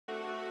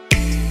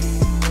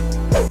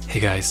Hey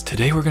guys,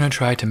 today we're going to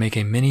try to make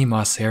a mini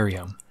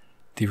mossarium.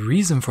 The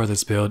reason for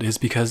this build is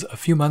because a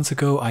few months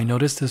ago I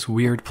noticed this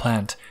weird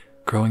plant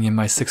growing in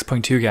my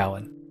 6.2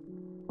 gallon.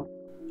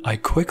 I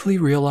quickly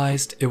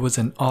realized it was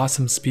an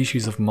awesome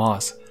species of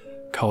moss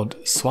called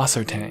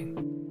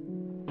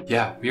Swassertang.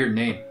 Yeah, weird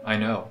name, I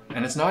know.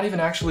 And it's not even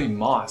actually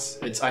moss,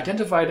 it's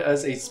identified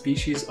as a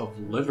species of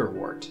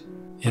liverwort.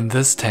 In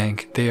this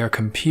tank, they are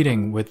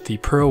competing with the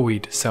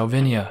pearlweed,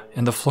 salvinia,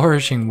 and the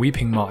flourishing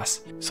weeping moss,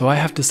 so I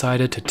have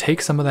decided to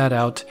take some of that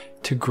out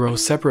to grow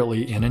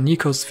separately in an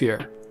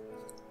ecosphere.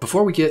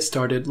 Before we get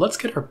started, let's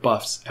get our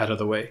buffs out of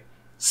the way.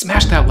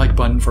 Smash that like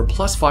button for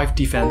 +5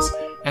 defense,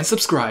 and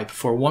subscribe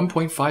for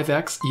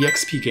 1.5x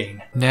EXP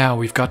gain. Now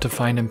we've got to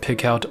find and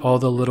pick out all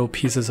the little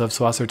pieces of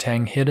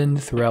Swassertang hidden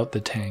throughout the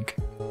tank.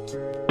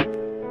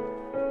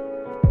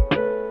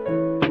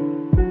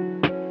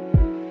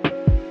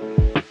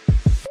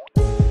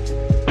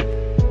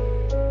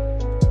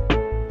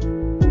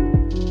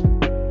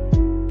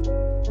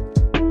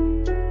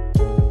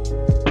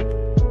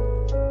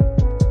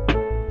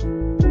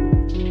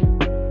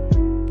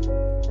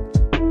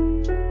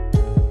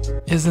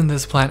 Isn't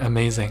this plant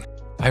amazing?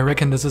 I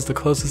reckon this is the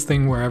closest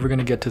thing we're ever going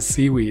to get to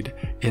seaweed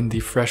in the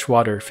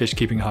freshwater fish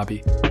keeping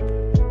hobby.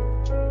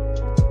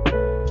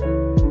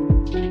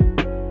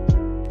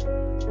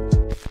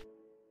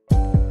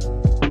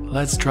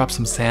 Let's drop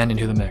some sand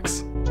into the mix.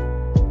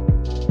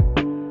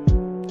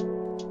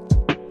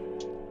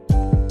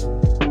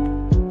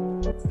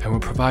 And we'll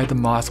provide the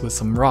moss with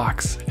some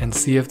rocks and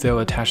see if they'll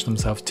attach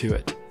themselves to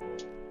it.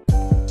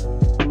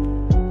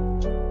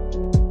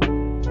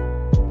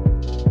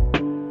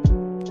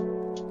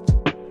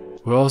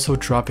 We'll also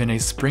drop in a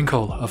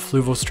sprinkle of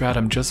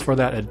fluvostratum just for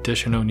that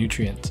additional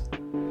nutrient.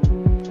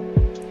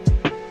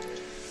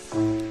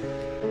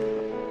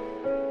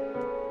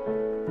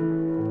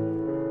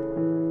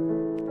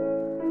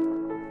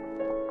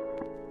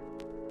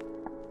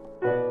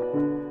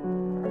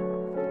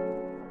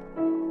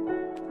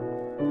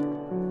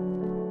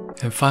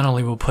 And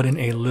finally, we'll put in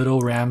a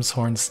little ram's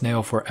horn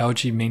snail for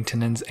algae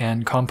maintenance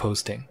and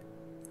composting.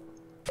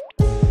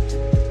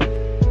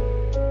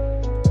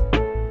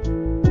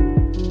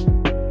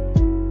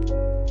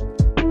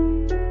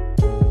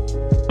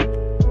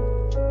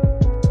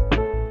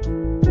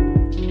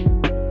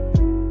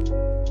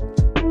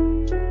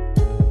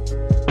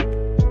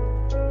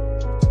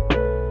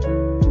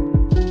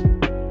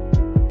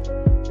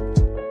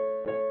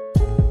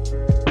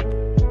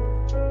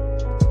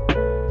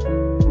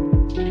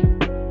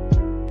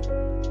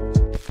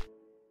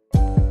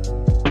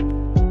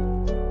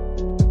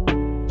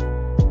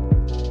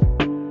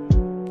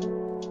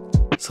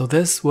 So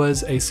this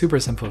was a super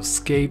simple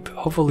escape.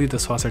 Hopefully the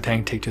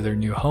Swassertang take to their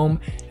new home,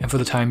 and for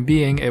the time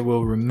being it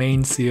will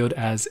remain sealed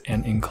as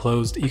an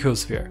enclosed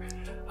ecosphere.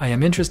 I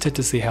am interested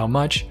to see how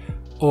much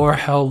or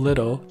how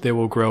little they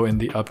will grow in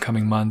the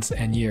upcoming months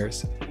and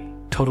years.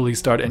 Totally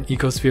start an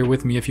ecosphere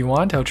with me if you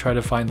want. I'll try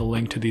to find the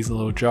link to these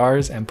little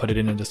jars and put it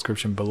in the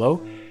description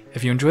below.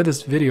 If you enjoyed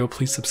this video,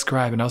 please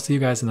subscribe and I'll see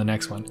you guys in the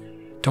next one.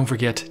 Don't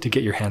forget to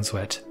get your hands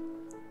wet.